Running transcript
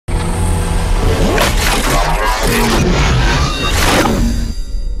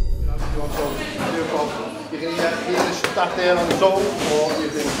sat there on his own, or you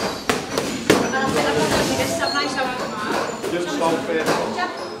can just stand first.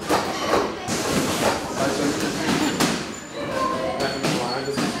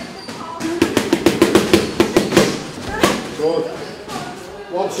 Good.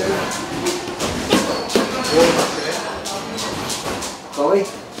 One, two. Good. Chloe,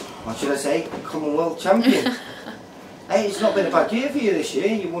 what should I say? Commonwealth champion. Hey, it's not been a bad year for you this year.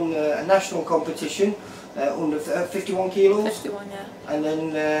 You won a national competition under 51 kilos. 51, yeah. And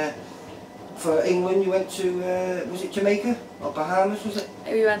then for England you went to, was it Jamaica or Bahamas, was it?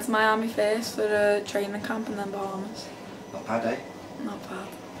 We went to Miami first for a training camp and then Bahamas. Not bad, eh? Not bad.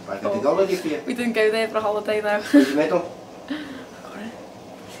 Like a big holiday for you. We didn't go there for a holiday though. Where's your medal? I got it.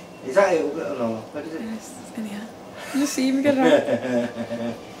 Is that it? Oh, no. Where is it? Yes, it's in here. You see me get it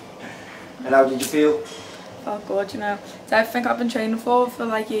out. And how did you feel? Felt good, you know. It's everything I've been training for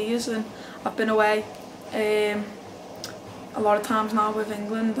like years, and I've been away a lot of times now with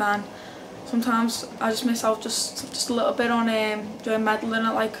England, and sometimes I just miss out just a little bit on doing medaling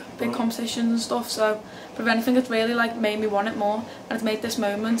at like big competitions and stuff. So, but if anything, it's really like made me want it more, and it's made this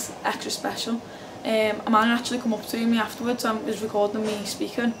moment extra special. A man actually come up to me afterwards and was recording me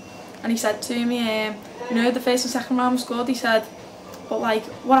speaking, and he said to me, you know, the first and second round was good. He said, but like,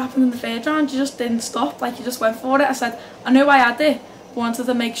 what happened in the third round? You just didn't stop, like you just went for it. I said, I knew I had it, but wanted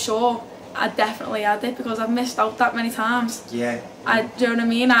to make sure I definitely had it because I've missed out that many times. Yeah. Do you know what I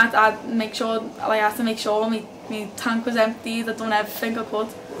mean? I'd make sure, like I had to make sure my tank was empty, I'd done everything I could.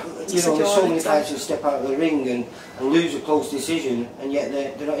 You know, there's so many guys who step out of the ring and lose a close decision, and yet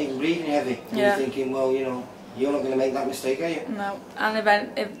they're not even breathing heavy. And yeah. You're thinking, well, you know, you're not going to make that mistake, are you? No, and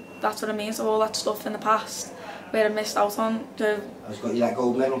if that's what I mean, so all that stuff in the past where I missed out on. Has got you that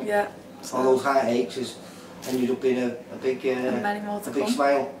gold medal. Yeah. So all those heartaches has ended up in a big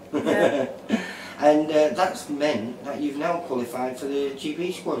smile. Yeah. And that's meant that you've now qualified for the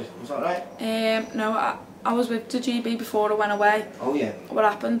GB squad, is that right? No, I was with the GB before I went away. Oh yeah. What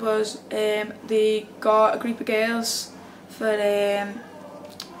happened was they got a group of girls for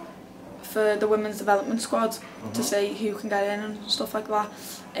the women's development squad to see who can get in and stuff like that,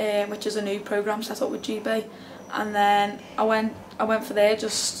 which is a new programme set up with GB. And then I went for there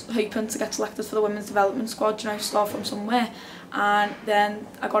just hoping to get selected for the women's development squad, you know, start from somewhere. And then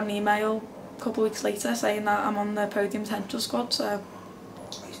I got an email a couple of weeks later saying that I'm on the podium potential squad. So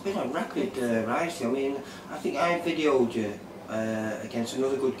it's been a rapid rise. I mean, I think I videoed you against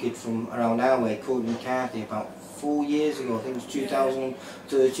another good kid from around our way, called McCarthy, about 4 years ago. I think it was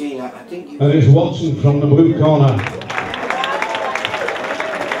 2013. I think you. And it's Watson from the blue corner.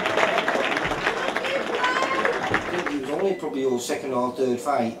 Probably your second or third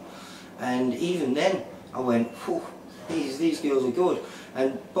fight, and even then I went, whew, these girls are good.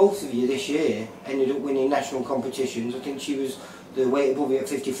 And both of you this year ended up winning national competitions. I think she was the weight above you at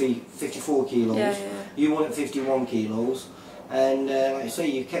 54 kilos, yeah. You won at 51 kilos, and like I say,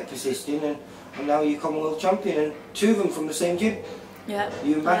 you kept persisting, and now you're Commonwealth champion, and two of them from the same gym. Yeah,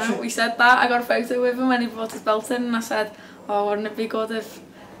 you and Basha. We said that. I got a photo with him when he brought his belt in, and I said, oh, wouldn't it be good if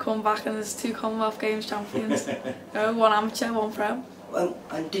come back and there's two Commonwealth Games champions? No, one amateur, one pro.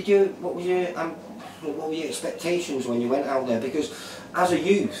 And did you? What were your expectations when you went out there? Because as a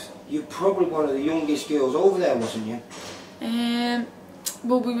youth, you're probably one of the youngest girls over there, wasn't you?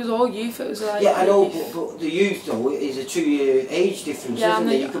 Well, we was all youth. It was like yeah, I know, but the youth though is a 2-year age difference, isn't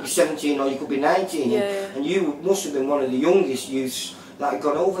it? You could be 17 or you could be 19, yeah. And you must have been one of the youngest youths that had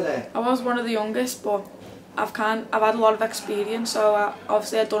gone over there. I was one of the youngest, but I've had a lot of experience. So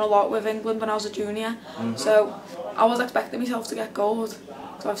obviously I'd done a lot with England when I was a junior. So I was expecting myself to get gold.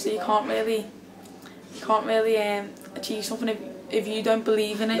 So obviously you can't really achieve something if you don't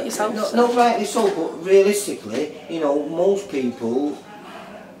believe in it yourself. No, rightly so. But realistically, you know, most people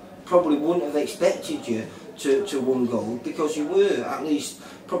probably wouldn't have expected you to win gold because you were at least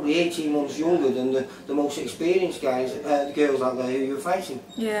probably 18 months younger than the most experienced guys, the girls out there who you were fighting.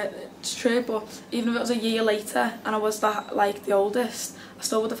 Yeah, it's true, but even if it was a year later and I was the oldest, I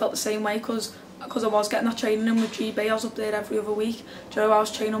still would have felt the same way because I was getting that training in with GB. I was up there every other week. Do you know, I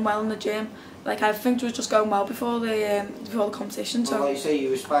was training well in the gym. Like everything was just going well before the competition. So well, like you say, you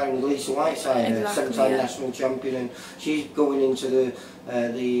were sparring with Lisa Whiteside, exactly, 7-time national champion, and she's going into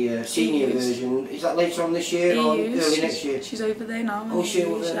the senior version. Is that later on this year or early next year? She's over there now. Oh, she's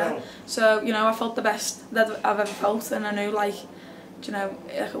over there now. So you know, I felt the best that I've ever felt, and I knew like, you know,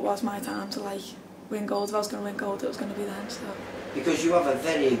 like it was my time to like win gold. If I was going to win gold, it was going to be then. So because you have a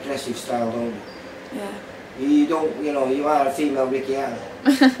very aggressive style, don't you? Yeah. You don't, you know, you are a female Ricky Allen.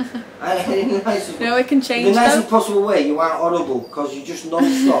 No, it can change. In the nicest possible way, you aren't horrible because you're just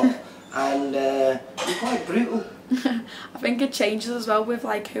non-stop and you're quite brutal. I think it changes as well with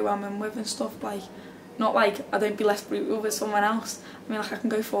like who I'm in with and stuff. Like, not like I don't be less brutal with someone else. I mean, like I can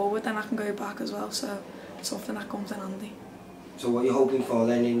go forward, then I can go back as well. So it's something that comes in handy. So what are you hoping for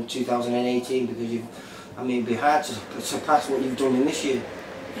then in 2018? Because I mean, it'd be hard to surpass what you've done in this year.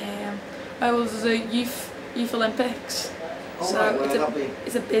 I was a youth Olympics. Oh, so right,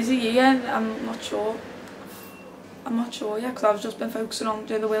 it's a busy year. I'm not sure yet, because I've just been focusing on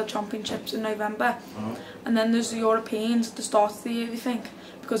doing the World Championships in November, and then there's the Europeans at the start of the year, I think,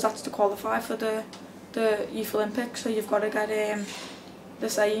 because that's to qualify for the Youth Olympics. So you've got to get they're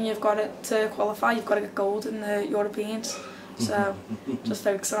saying you've got to qualify, you've got to get gold in the Europeans. So just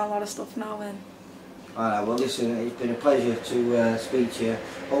focusing on a lot of stuff now. Alright, well listen, it's been a pleasure to speak to you.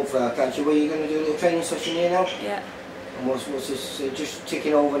 Hopefully I'll catch you. Were you going to do a little training session here now? Yeah. And what's this just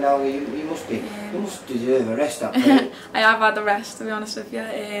ticking over now? You must deserve a rest up there. I have had a rest, to be honest with you.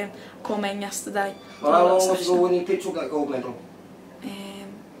 I come in yesterday. Well, how long was it ago when you picked up that gold medal?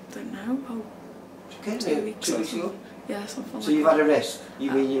 Don't know. Okay, 2 weeks ago? Yeah, something like that. So you've had a rest?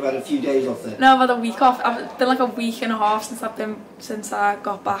 You mean you've had a few days off then? No, I've had a week off. I've been like a week and a half since I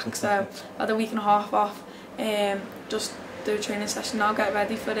got back. So I've had a week and a half off. Just do a training session now, get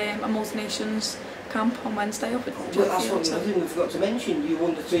ready for a multi-nations camp on Wednesday up at well, that's one thing we forgot to mention. You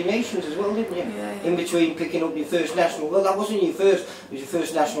won the 3 Nations as well, didn't you? Yeah. In between picking up your first national. Well, that wasn't your first. It was your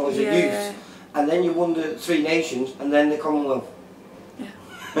first national as a youth. And then you won the 3 Nations and then the Commonwealth.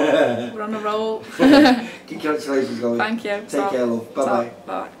 Yeah. We're on a roll. Congratulations, guys. Thank you. Take care, love.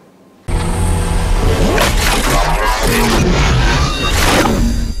 Bye-bye. Bye.